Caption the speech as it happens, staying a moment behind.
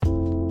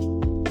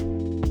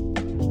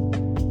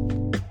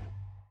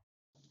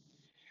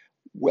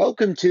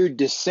Welcome to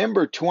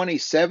December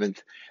 27th.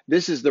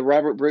 This is the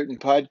Robert Bruton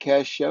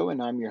Podcast Show,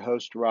 and I'm your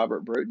host,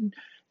 Robert Bruton.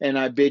 And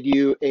I bid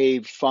you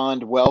a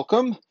fond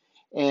welcome.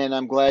 And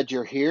I'm glad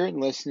you're here and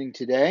listening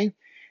today.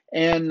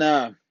 And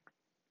I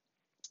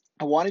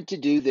wanted to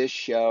do this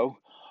show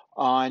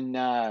on,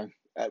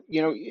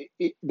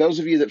 those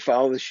of you that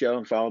follow the show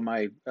and follow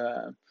my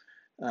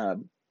uh,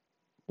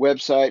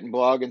 website and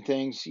blog and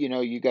things,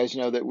 you guys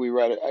know that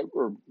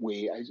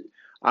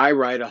I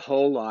write a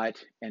whole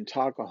lot and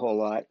talk a whole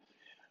lot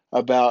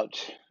about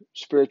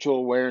spiritual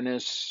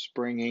awareness,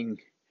 bringing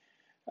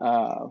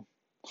uh,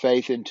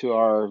 faith into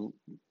our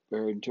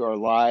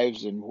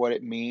lives and what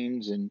it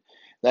means and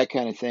that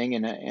kind of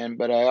thing.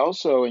 But I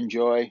also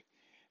enjoy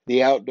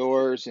the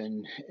outdoors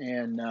and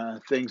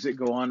things that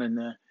go on in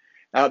the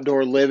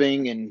outdoor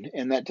living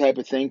and that type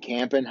of thing,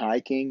 camping,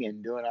 hiking,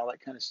 and doing all that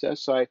kind of stuff.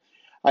 So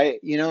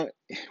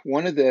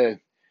one of the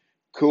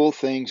cool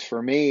things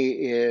for me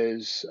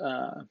is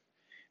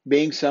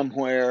being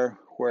somewhere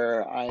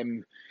where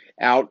I'm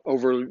out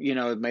over,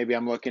 maybe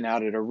I'm looking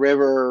out at a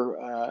river,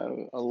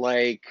 a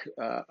lake,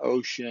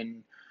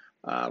 ocean,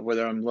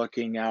 whether I'm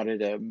looking out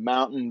at a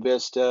mountain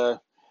vista,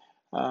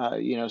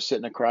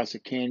 sitting across a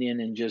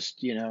canyon and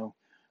just,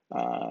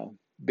 uh,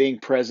 being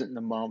present in the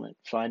moment,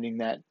 finding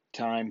that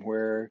time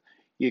where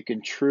you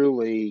can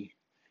truly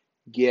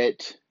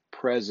get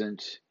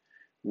present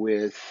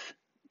with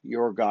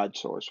your God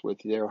source, with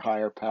their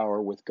higher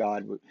power, with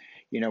God,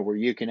 where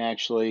you can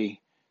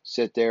actually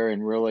sit there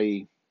and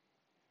really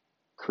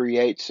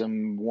create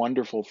some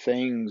wonderful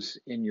things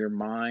in your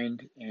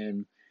mind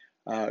and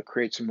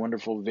create some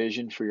wonderful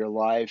vision for your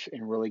life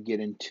and really get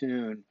in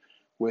tune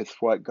with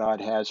what God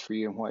has for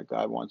you and what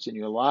God wants in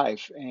your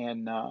life.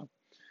 And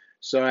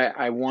so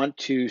I want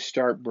to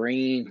start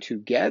bringing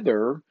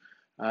together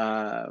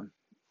uh,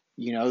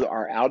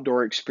 our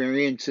outdoor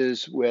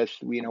experiences with,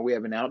 we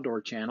have an outdoor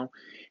channel,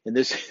 and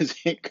this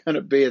isn't going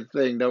to be a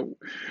thing. Don't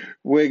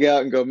wig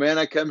out and go, man,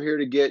 I come here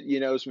to get,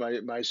 it's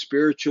my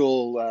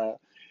spiritual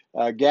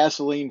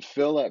gasoline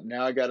fill up.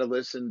 Now I got to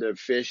listen to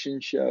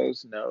fishing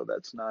shows. No,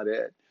 that's not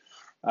it.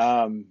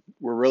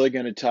 We're really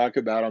going to talk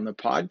about on the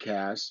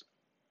podcast,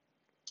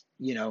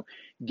 you know,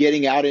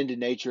 getting out into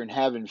nature and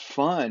having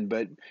fun,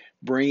 but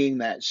bringing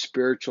that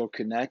spiritual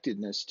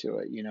connectedness to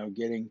it,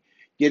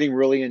 getting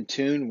really in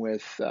tune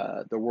with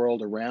the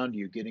world around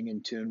you, getting in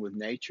tune with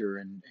nature.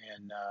 And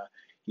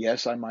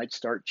yes, I might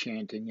start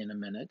chanting in a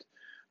minute.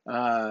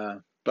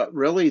 But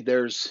really,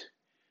 there's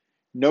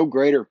no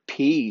greater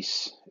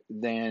peace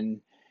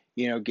than,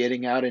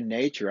 getting out in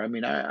nature. I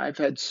mean, I've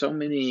had so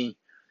many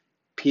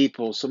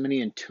people, so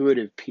many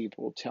intuitive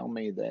people tell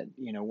me that,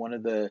 one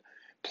of the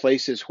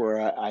places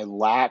where I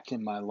lacked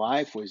in my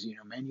life was,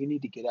 man, you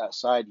need to get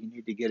outside, you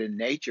need to get in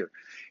nature.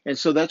 And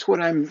so that's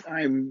what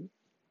I'm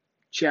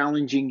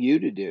challenging you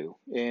to do,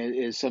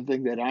 is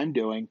something that I'm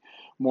doing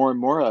more and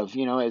more of,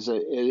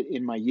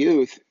 in my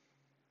youth,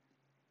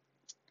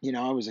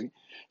 I was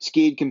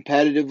skied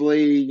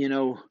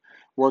competitively,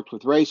 worked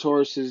with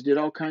racehorses, did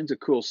all kinds of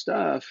cool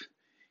stuff,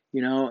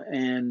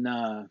 and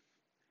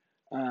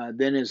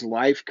then as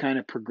life kind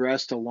of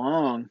progressed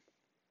along,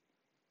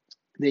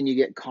 then you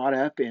get caught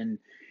up in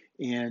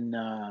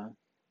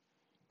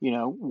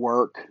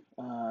work.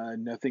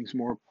 Nothing's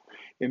more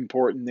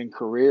important than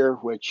career,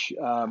 which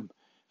a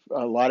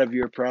lot of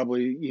you are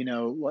probably,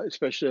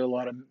 especially a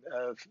lot of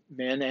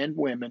men and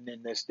women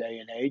in this day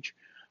and age.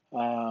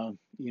 Uh,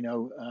 you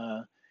know,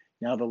 uh,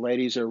 Now the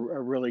ladies are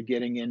really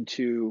getting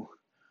into,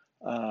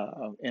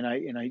 and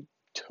I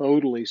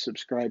totally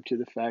subscribe to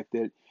the fact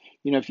that,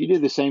 if you do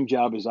the same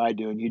job as I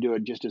do and you do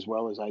it just as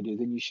well as I do,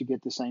 then you should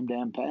get the same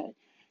damn pay.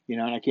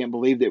 And I can't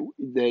believe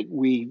that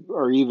we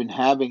are even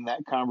having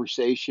that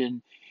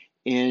conversation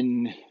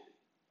in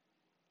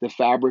the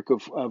fabric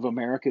of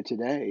America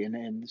today.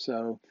 And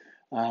so,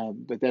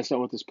 but that's not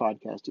what this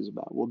podcast is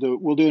about.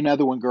 We'll do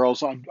another one,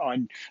 girls, on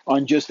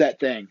just that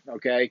thing,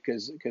 okay?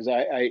 Because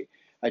I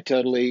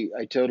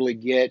totally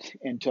get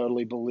and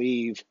totally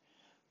believe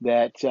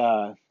that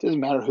doesn't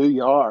matter who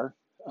you are,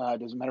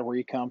 doesn't matter where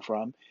you come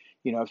from.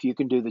 If you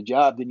can do the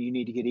job, then you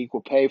need to get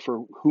equal pay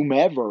for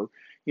whomever,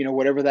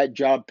 whatever that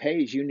job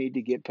pays, you need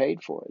to get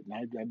paid for it.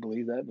 And I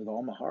believe that with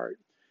all my heart.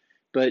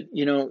 But,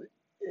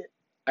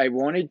 I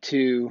wanted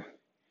to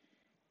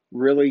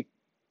really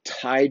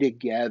tie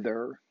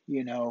together,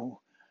 the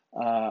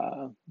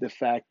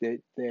fact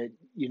that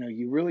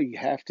you really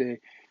have to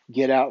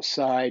get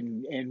outside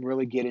and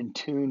really get in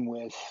tune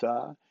with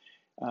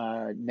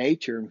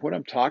nature. And what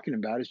I'm talking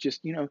about is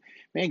just, man,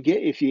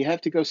 if you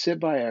have to go sit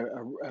by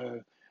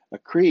a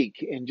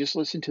creek and just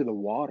listen to the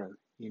water,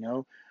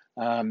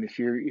 if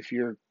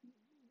you're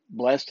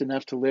blessed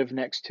enough to live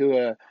next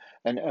to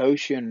an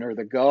ocean or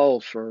the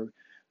Gulf or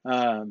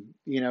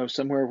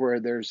somewhere where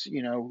there's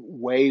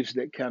waves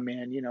that come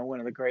in. One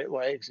of the Great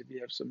Lakes, if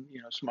you have some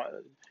small,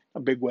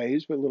 not big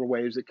waves but little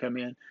waves that come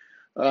in.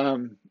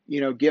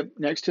 Get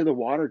next to the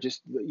water.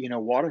 Just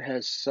water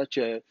has such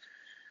a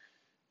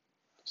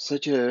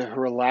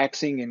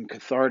relaxing and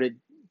cathartic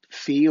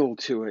feel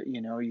to it.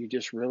 You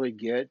just really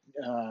get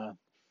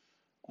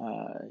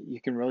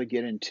you can really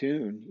get in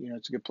tune.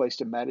 It's a good place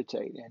to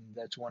meditate, and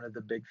that's one of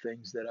the big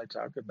things that I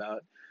talk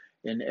about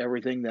in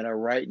everything that I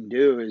write and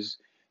do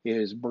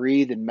is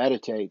breathe and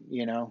meditate.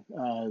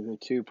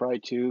 The probably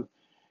two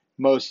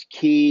most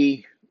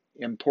key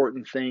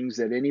important things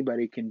that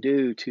anybody can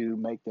do to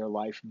make their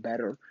life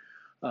better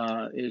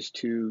is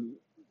to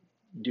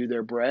do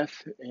their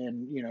breath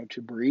and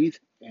to breathe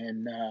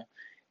and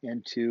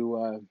to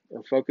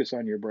or focus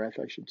on your breath,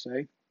 I should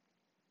say,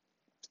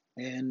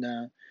 and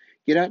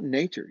get out in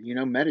nature,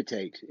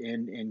 meditate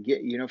and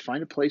get,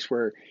 find a place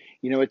where,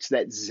 it's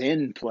that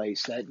Zen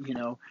place that,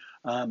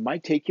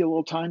 might take you a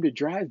little time to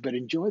drive, but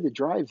enjoy the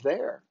drive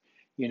there.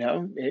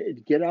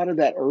 Get out of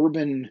that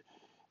urban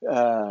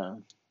uh,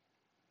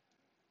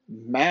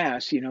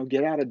 mass,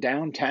 get out of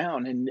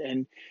downtown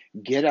and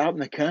get out in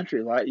the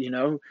country, like,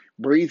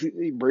 breathe,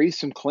 breathe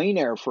some clean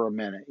air for a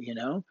minute,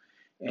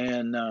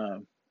 and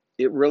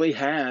it really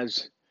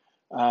has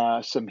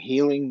some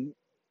healing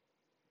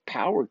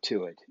power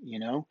to it.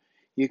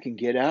 You can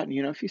get out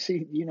and, if you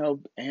see,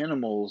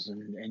 animals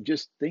and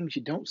just things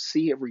you don't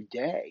see every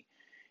day,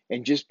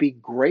 and just be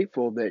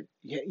grateful that,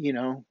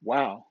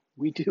 wow,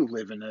 we do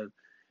live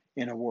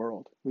in a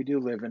world. We do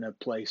live in a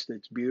place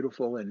that's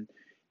beautiful and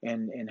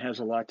has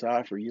a lot to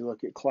offer. You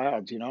look at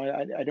clouds,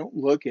 I don't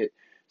look at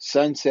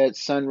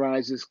sunsets,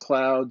 sunrises,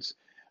 clouds,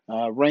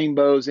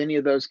 rainbows, any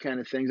of those kind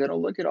of things. I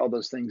don't look at all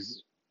those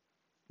things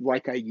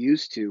like I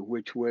used to,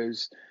 which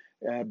was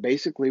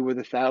basically with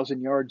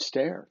 1,000 yard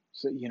stare.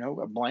 So,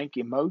 a blank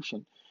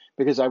emotion,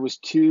 because I was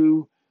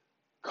too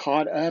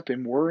caught up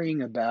in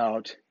worrying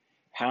about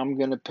how I'm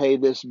going to pay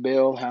this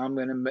bill, how I'm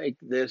going to make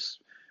this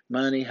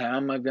money, how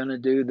am I going to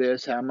do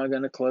this, how am I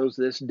going to close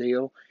this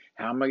deal,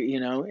 how am I,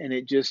 and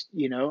it just,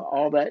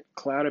 all that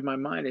clouded my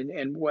mind.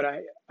 And what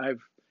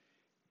I've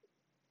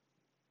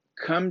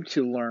come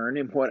to learn,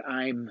 and what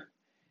I'm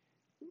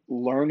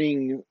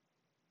learning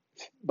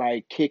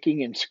by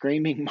kicking and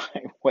screaming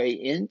my way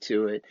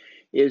into it,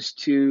 is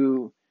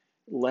to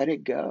let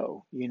it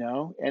go,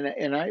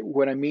 and I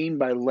what I mean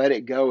by let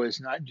it go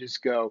is not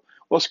just go,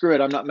 well, screw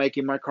it, I'm not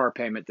making my car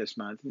payment this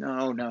month.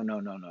 No, no, no,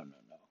 no, no, no,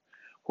 no.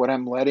 What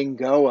I'm letting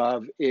go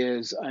of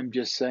is I'm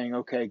just saying,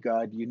 okay,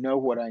 God, you know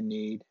what I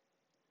need.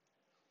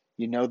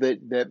 You know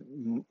that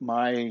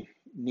my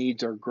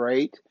needs are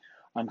great.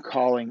 I'm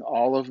calling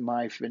all of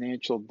my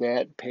financial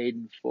debt paid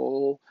in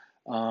full.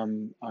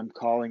 I'm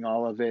calling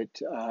all of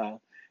it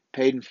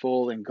paid in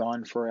full and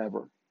gone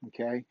forever.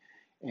 Okay,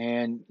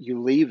 and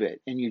you leave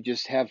it, and you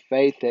just have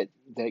faith that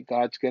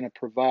God's going to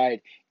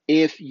provide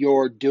if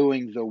you're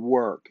doing the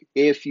work.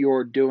 If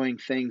you're doing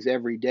things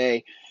every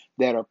day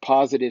that are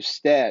positive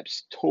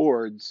steps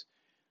towards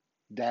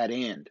that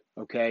end.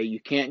 Okay. You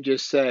can't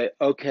just say,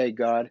 okay,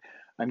 God,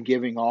 I'm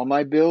giving all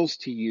my bills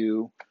to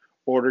you,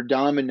 order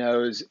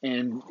Domino's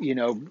and,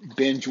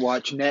 binge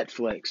watch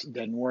Netflix. It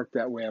doesn't work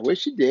that way. I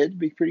wish it did. It'd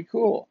be pretty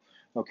cool.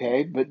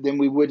 Okay. But then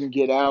we wouldn't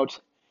get out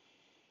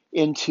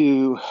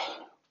into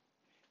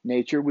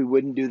nature. We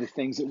wouldn't do the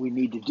things that we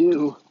need to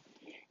do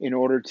in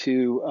order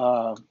to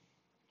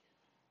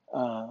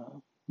uh,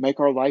 make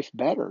our life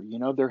better.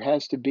 There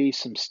has to be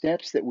some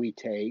steps that we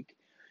take,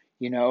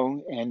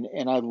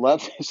 and I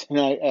love this.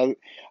 And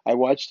I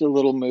watched a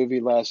little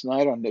movie last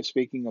night on this.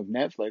 Speaking of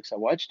Netflix, I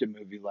watched a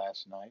movie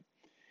last night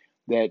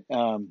that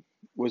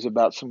was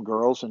about some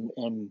girls, and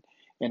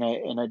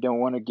I don't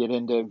want to get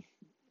into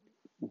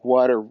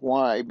what or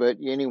why, but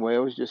anyway, I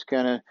was just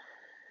kind of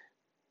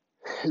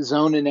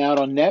zoning out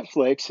on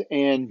Netflix,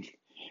 and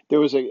there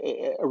was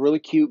a really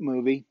cute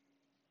movie,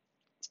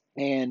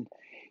 and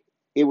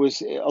it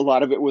was a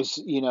lot of it was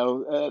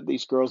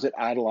these girls that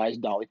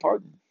idolized Dolly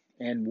Parton.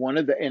 And one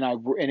of the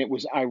and it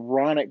was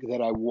ironic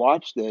that I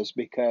watched this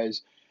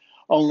because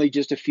only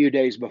just a few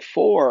days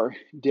before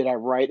did I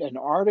write an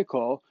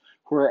article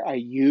where I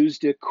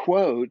used a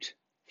quote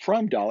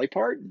from Dolly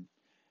Parton.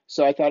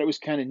 So I thought it was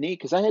kind of neat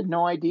because I had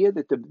no idea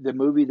that the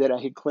movie that I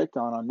had clicked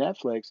on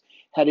Netflix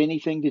had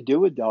anything to do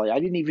with Dolly. I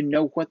didn't even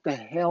know what the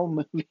hell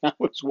movie I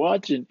was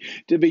watching,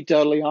 to be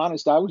totally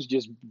honest. I was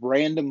just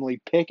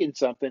randomly picking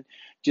something,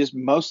 just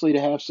mostly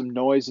to have some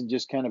noise and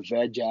just kind of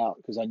veg out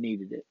because I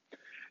needed it.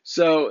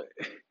 So,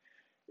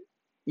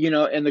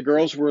 and the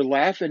girls were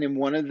laughing, and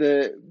one of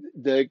the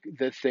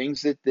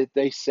things that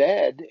they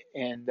said,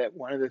 and that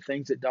one of the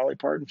things that Dolly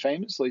Parton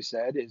famously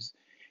said is,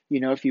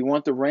 if you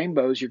want the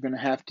rainbows, you're going to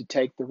have to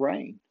take the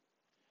rain.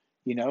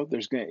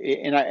 There's going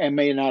to, and I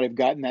may not have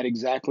gotten that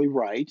exactly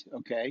right,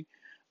 okay,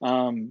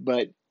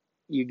 but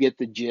you get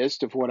the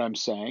gist of what I'm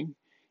saying.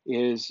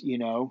 Is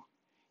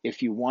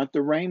if you want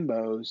the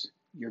rainbows,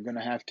 you're going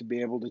to have to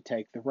be able to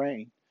take the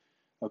rain,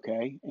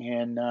 okay,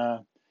 and uh,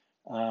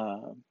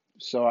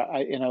 so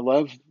I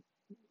love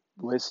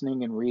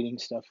listening and reading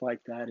stuff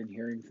like that and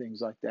hearing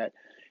things like that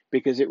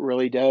because it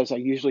really does. I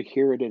usually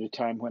hear it at a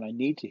time when I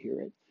need to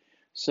hear it.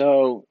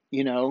 So,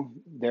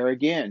 there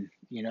again,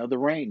 the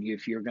rain.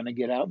 If you're going to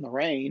get out in the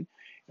rain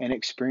and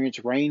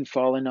experience rain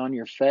falling on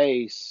your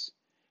face,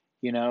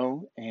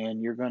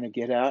 and you're going to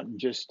get out and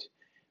just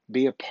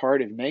be a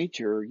part of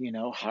nature,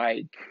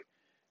 hike,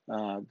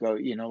 Go,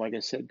 like I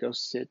said, go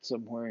sit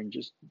somewhere and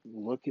just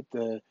look at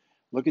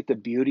the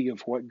beauty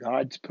of what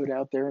God's put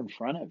out there in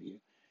front of you.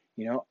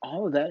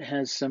 All of that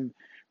has some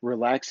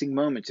relaxing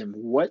moments. And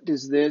what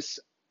does this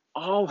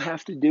all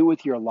have to do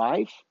with your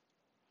life?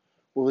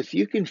 Well, if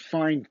you can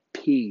find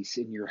peace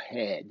in your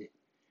head,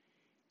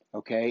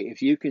 okay,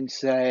 if you can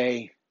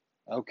say,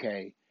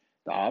 okay,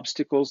 the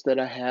obstacles that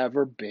I have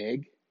are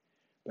big,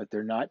 but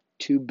they're not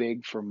too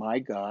big for my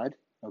God,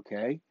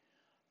 okay?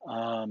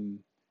 Um,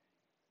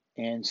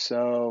 and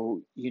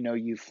so,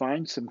 you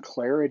find some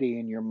clarity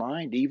in your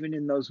mind. Even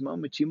in those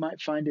moments, you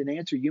might find an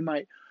answer. You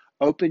might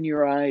open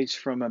your eyes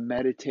from a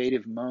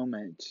meditative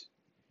moment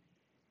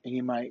and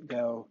you might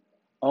go,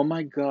 oh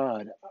my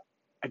God,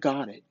 I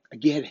got it. I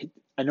get it.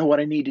 I know what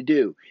I need to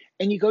do.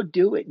 And you go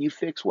do it and you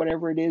fix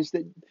whatever it is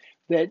that,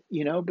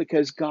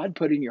 because God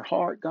put in your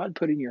heart, God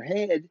put in your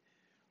head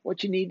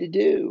what you need to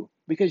do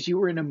because you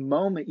were in a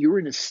moment, you were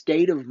in a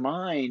state of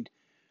mind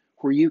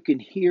where you can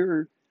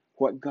hear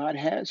what God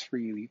has for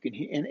you. You can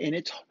hear, and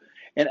it's,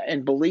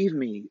 and believe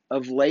me,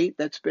 of late,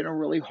 that's been a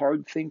really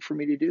hard thing for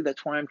me to do.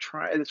 That's why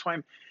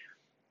I'm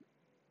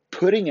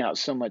putting out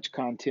so much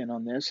content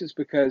on this, is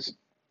because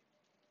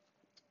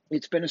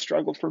it's been a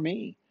struggle for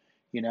me.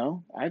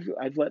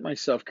 I've let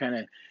myself kind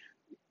of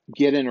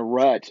get in a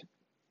rut,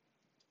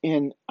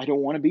 and I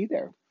don't want to be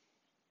there.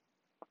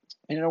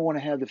 And I don't want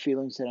to have the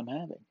feelings that I'm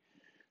having.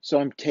 So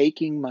I'm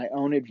taking my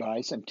own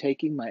advice. I'm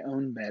taking my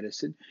own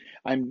medicine.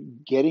 I'm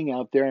getting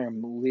out there.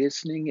 I'm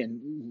listening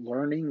and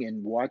learning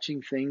and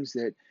watching things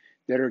that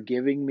are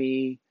giving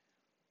me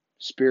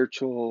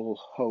spiritual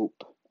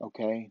hope.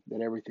 Okay,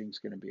 that everything's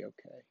going to be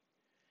okay.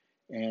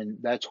 And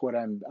that's what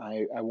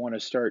I want to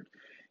start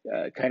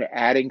kind of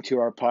adding to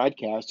our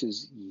podcast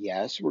is,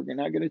 yes, we're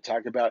not going to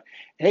talk about,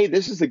 hey,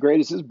 this is the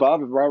greatest, this is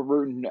Bob and Robert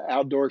Burton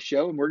Outdoor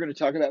Show, and we're going to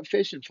talk about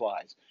fish and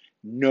flies.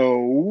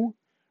 No,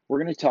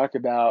 we're going to talk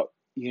about,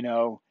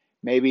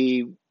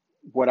 maybe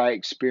what I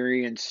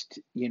experienced,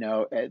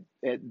 at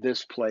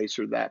this place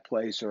or that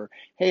place, or,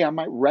 hey, I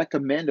might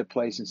recommend a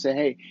place and say,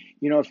 hey,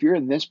 if you're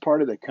in this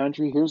part of the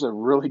country, here's a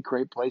really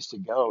great place to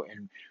go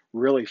and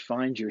really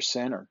find your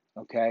center.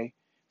 Okay,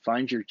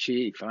 find your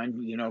chi,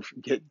 find,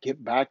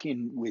 get back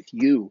in with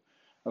you.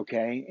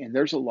 Okay, and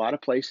there's a lot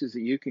of places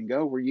that you can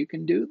go where you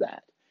can do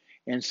that.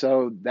 And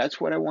so that's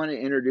what I want to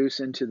introduce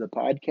into the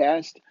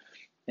podcast.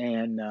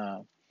 And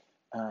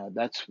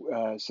that's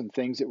some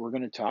things that we're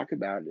going to talk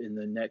about in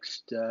the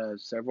next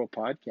several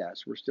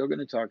podcasts. We're still going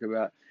to talk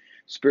about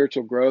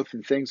spiritual growth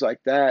and things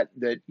like that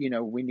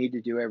we need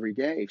to do every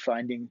day,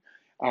 finding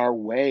our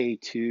way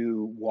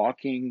to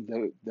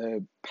walking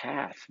the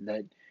path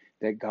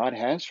that God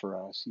has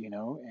for us,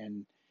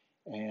 and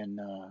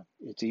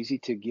it's easy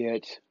to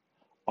get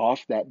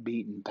off that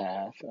beaten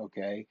path,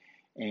 okay,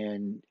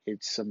 and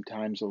it's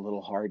sometimes a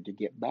little hard to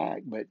get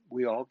back, but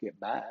we all get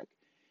back.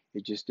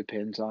 It just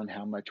depends on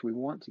how much we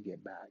want to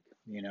get back,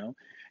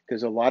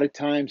 because a lot of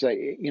times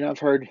I've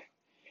heard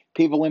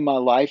people in my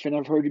life, and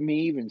I've heard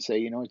me even say,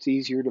 it's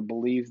easier to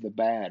believe the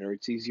bad, or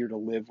it's easier to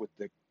live with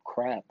the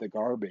crap, the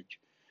garbage.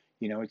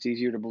 It's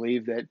easier to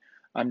believe that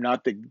I'm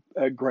not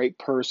a great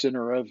person,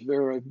 or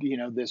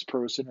this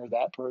person or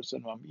that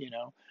person.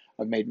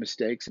 I've made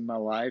mistakes in my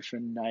life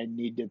and I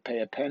need to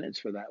pay a penance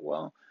for that.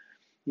 Well,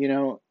 you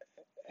know,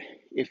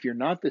 if you're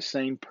not the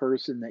same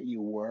person that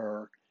you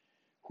were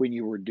when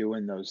you were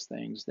doing those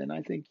things, then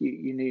I think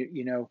you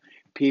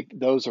need,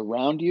 those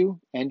around you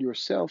and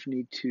yourself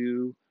need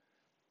to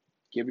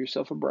give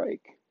yourself a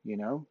break.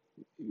 You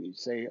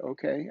say,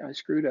 okay, I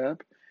screwed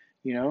up,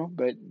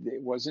 but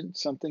it wasn't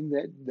something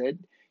that,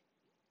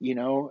 you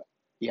know,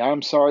 yeah,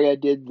 I'm sorry I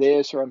did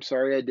this or I'm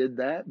sorry I did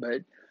that.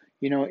 But,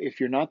 if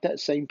you're not that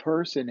same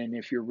person, and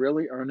if you're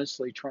really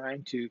earnestly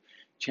trying to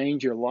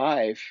change your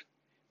life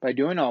by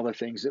doing all the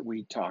things that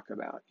we talk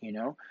about,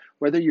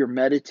 whether you're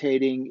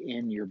meditating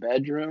in your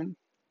bedroom,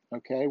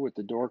 okay, with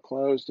the door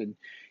closed, and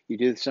you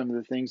do some of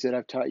the things that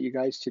I've taught you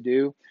guys to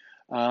do,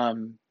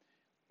 um,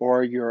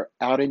 or you're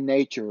out in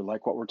nature,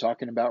 like what we're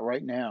talking about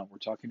right now. We're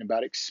talking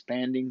about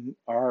expanding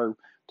our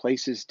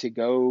places to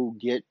go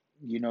get,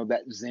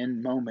 that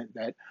Zen moment,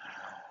 that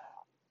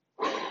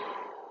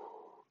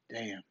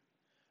damn,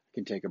 I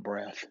can take a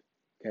breath.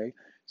 Okay.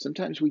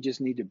 Sometimes we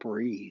just need to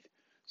breathe.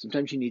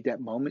 Sometimes you need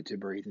that moment to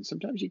breathe. And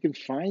sometimes you can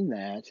find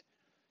that,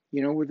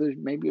 with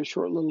maybe a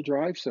short little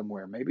drive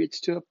somewhere. Maybe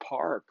it's to a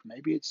park.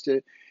 Maybe it's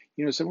to,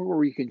 somewhere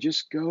where you can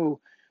just go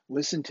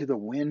listen to the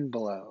wind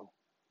blow,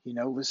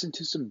 listen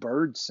to some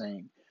birds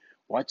sing,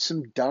 watch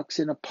some ducks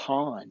in a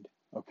pond.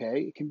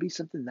 Okay. It can be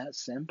something that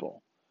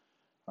simple.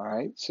 All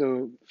right.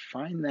 So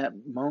find that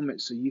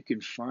moment so you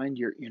can find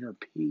your inner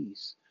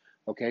peace.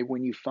 Okay.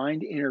 When you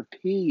find inner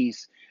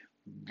peace,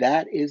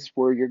 that is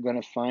where you're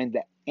going to find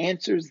the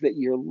answers that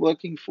you're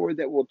looking for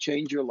that will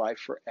change your life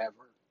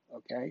forever.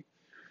 Okay.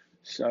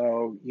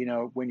 So,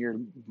 when your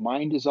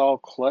mind is all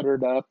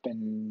cluttered up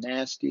and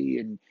nasty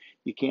and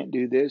you can't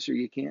do this or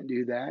you can't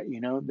do that,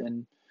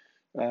 then,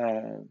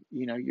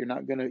 you're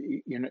not going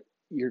to,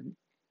 you're,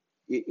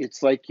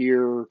 it's like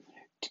you're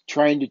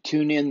trying to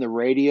tune in the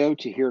radio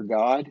to hear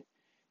God,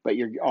 but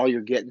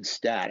you're getting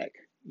static.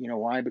 You know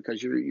why?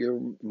 Because your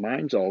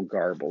mind's all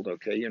garbled.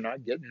 Okay, you're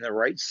not getting the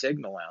right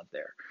signal out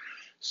there.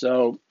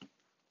 So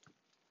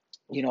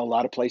a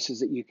lot of places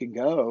that you can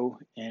go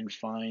and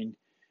find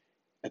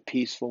a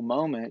peaceful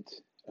moment,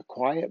 a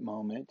quiet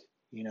moment,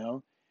 you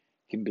know,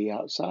 can be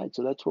outside.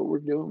 So that's what we're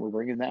doing. We're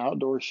bringing the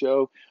outdoor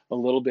show a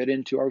little bit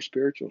into our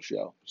spiritual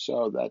show.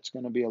 So that's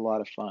going to be a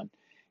lot of fun.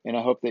 And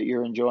I hope that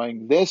you're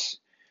enjoying this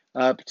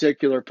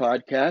particular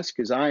podcast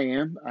because I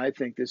am. I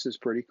think this is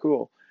pretty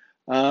cool.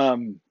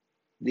 Um,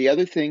 the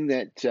other thing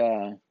that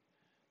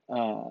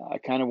I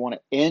kind of want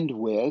to end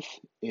with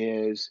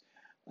is,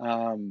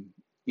 um,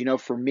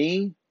 for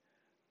me,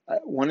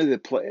 one of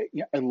the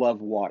I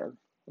love water.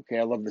 Okay,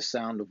 I love the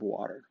sound of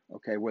water.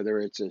 Okay, whether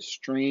it's a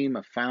stream,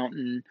 a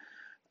fountain,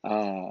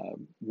 uh,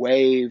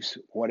 waves,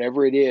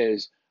 whatever it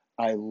is,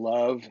 I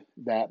love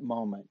that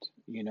moment.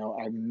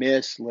 I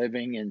miss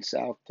living in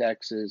South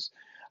Texas.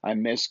 I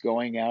miss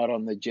going out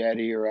on the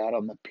jetty or out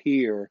on the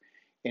pier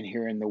and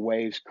hearing the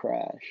waves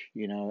crash.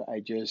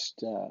 I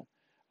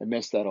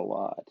miss that a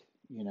lot.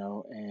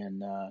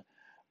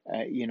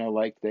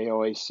 Like they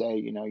always say,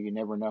 you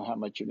never know how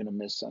much you're going to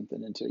miss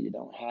something until you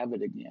don't have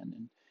it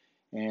again.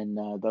 And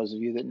those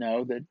of you that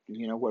know that,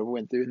 what I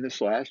went through in this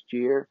last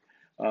year,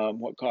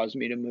 what caused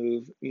me to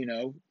move,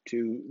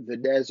 to the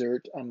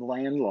desert, I'm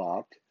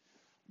landlocked,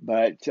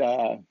 but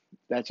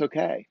that's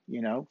okay.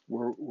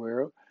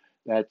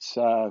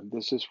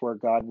 This is where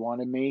God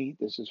wanted me.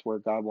 This is where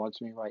God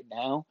wants me right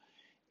now.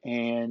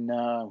 And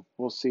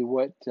we'll see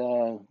what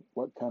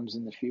comes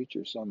in the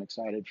future. So I'm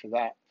excited for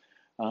that.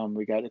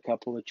 We got a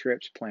couple of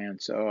trips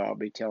planned, so I'll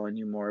be telling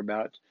you more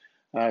about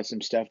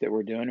some stuff that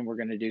we're doing, and we're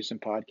going to do some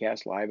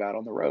podcasts live out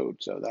on the road.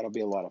 So that'll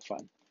be a lot of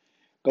fun.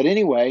 But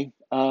anyway,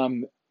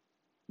 you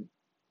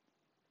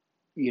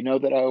know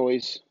that I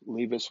always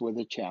leave us with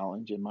a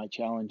challenge, and my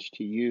challenge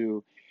to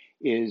you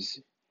is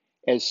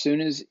as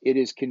soon as it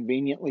is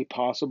conveniently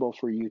possible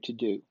for you to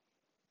do,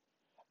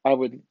 I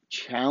would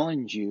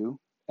challenge you,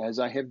 as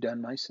I have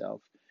done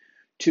myself,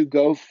 to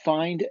go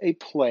find a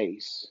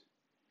place,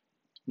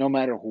 no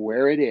matter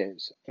where it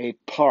is, a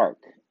park,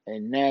 a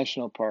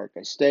national park,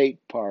 a state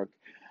park,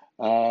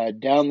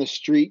 down the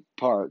street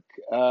park,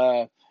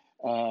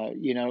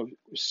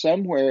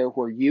 somewhere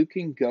where you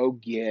can go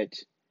get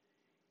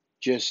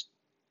just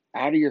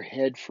out of your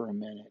head for a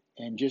minute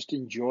and just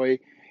enjoy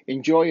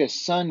a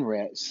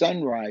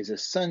sunrise, a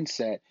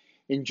sunset,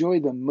 enjoy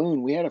the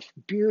moon. We had a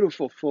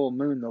beautiful full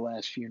moon the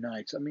last few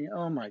nights. I mean,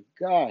 oh my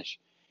gosh,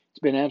 it's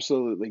been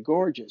absolutely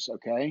gorgeous.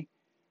 Okay,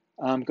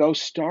 go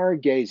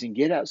stargazing.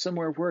 Get out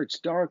somewhere where it's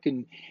dark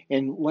and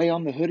lay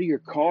on the hood of your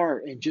car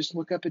and just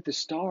look up at the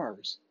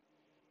stars.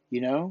 You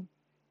know,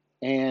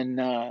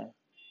 and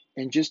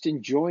just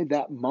enjoy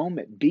that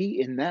moment. Be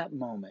in that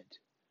moment,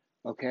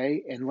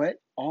 okay, and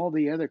let all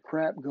the other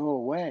crap go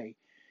away.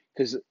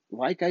 Because,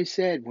 like I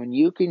said, when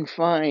you can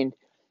find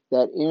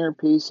that inner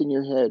peace in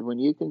your head, when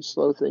you can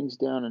slow things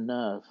down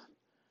enough,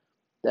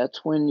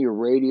 that's when your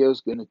radio's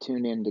going to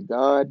tune into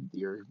God,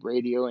 your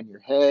radio in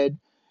your head,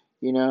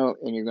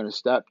 and you're going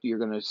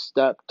to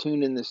stop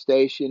tuning the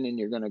station and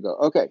you're going to go,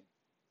 okay,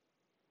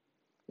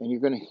 and you're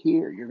going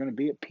to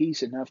be at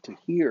peace enough to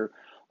hear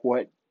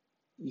what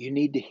you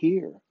need to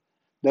hear.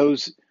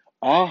 Those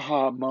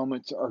aha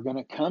moments are going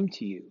to come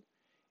to you.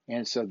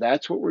 And so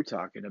that's what we're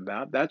talking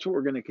about. That's what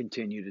we're going to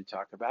continue to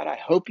talk about. I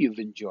hope you've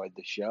enjoyed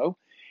the show.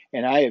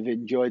 And I have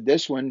enjoyed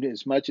this one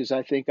as much as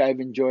I think I've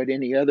enjoyed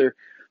any other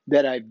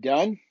that I've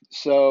done.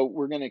 So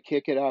we're going to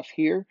kick it off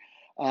here.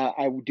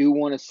 I do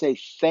want to say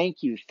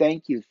thank you,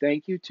 thank you,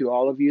 thank you to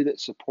all of you that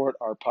support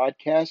our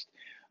podcast.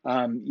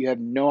 You have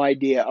no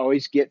idea. I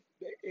always get,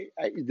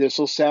 this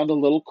will sound a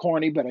little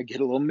corny, but I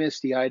get a little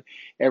misty eyed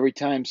every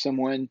time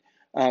someone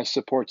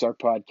supports our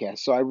podcast.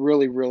 So I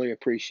really, really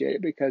appreciate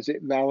it because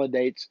it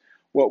validates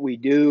what we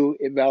do,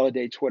 it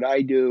validates what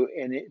I do,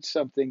 and it's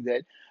something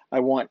that I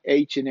want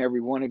each and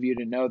every one of you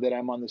to know that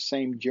I'm on the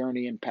same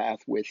journey and path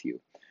with you.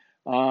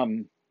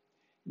 Um,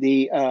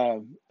 the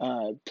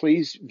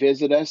Please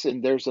visit us,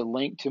 and there's a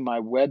link to my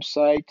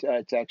website.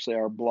 It's actually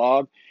our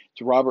blog.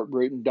 It's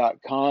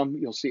robertbruton.com.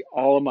 You'll see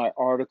all of my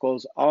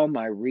articles, all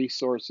my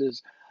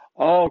resources,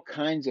 all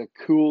kinds of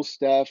cool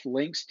stuff,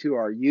 links to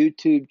our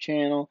YouTube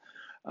channel,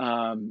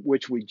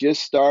 which we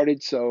just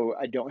started. So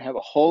I don't have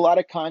a whole lot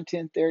of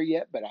content there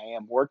yet, but I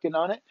am working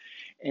on it.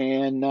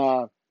 And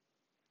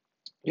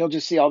you'll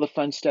just see all the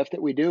fun stuff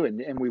that we do,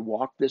 and we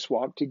walk this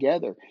walk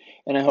together.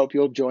 And I hope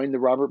you'll join the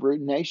Robert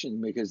Bruton Nation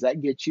because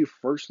that gets you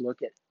first look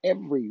at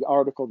every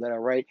article that I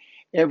write,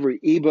 every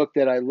ebook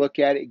that I look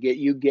at.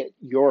 You get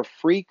your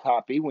free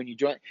copy when you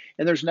join.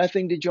 And there's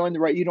nothing to join the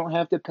right. You don't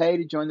have to pay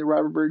to join the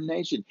Robert Bruton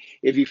Nation.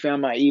 If you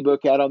found my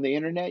ebook out on the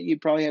internet,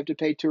 you'd probably have to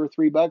pay $2 or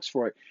 $3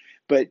 for it.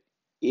 But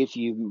if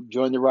you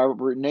join the Robert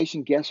Bruton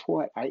Nation, guess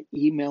what? I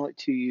email it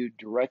to you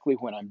directly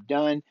when I'm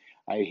done.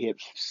 I hit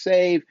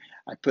save.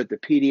 I put the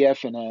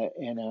PDF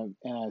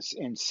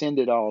and send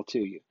it all to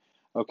you.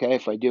 Okay,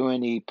 if I do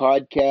any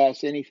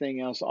podcasts,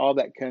 anything else, all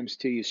that comes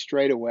to you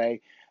straight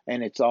away,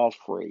 and it's all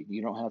free.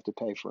 You don't have to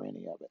pay for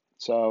any of it.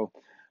 So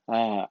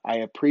I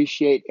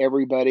appreciate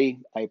everybody.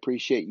 I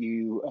appreciate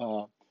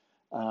you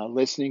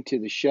listening to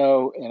the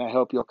show, and I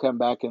hope you'll come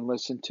back and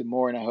listen to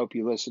more, and I hope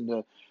you listen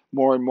to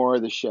more and more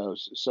of the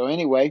shows. So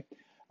anyway,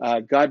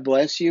 God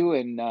bless you,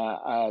 and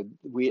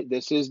we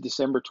this is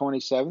December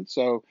 27th,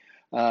 so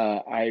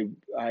I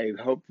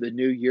hope the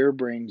new year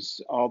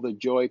brings all the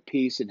joy,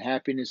 peace, and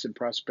happiness and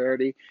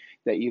prosperity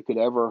that you could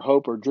ever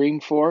hope or dream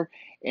for.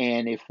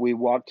 And if we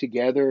walk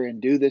together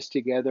and do this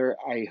together,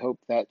 I hope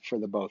that for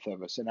the both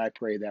of us, and I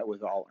pray that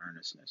with all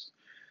earnestness.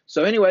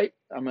 So anyway,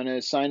 I'm going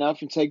to sign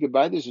off and say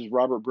goodbye. This is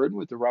Robert Bruton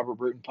with the Robert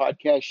Bruton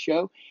Podcast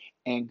Show,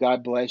 and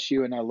God bless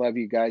you, and I love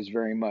you guys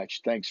very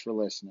much. Thanks for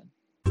listening.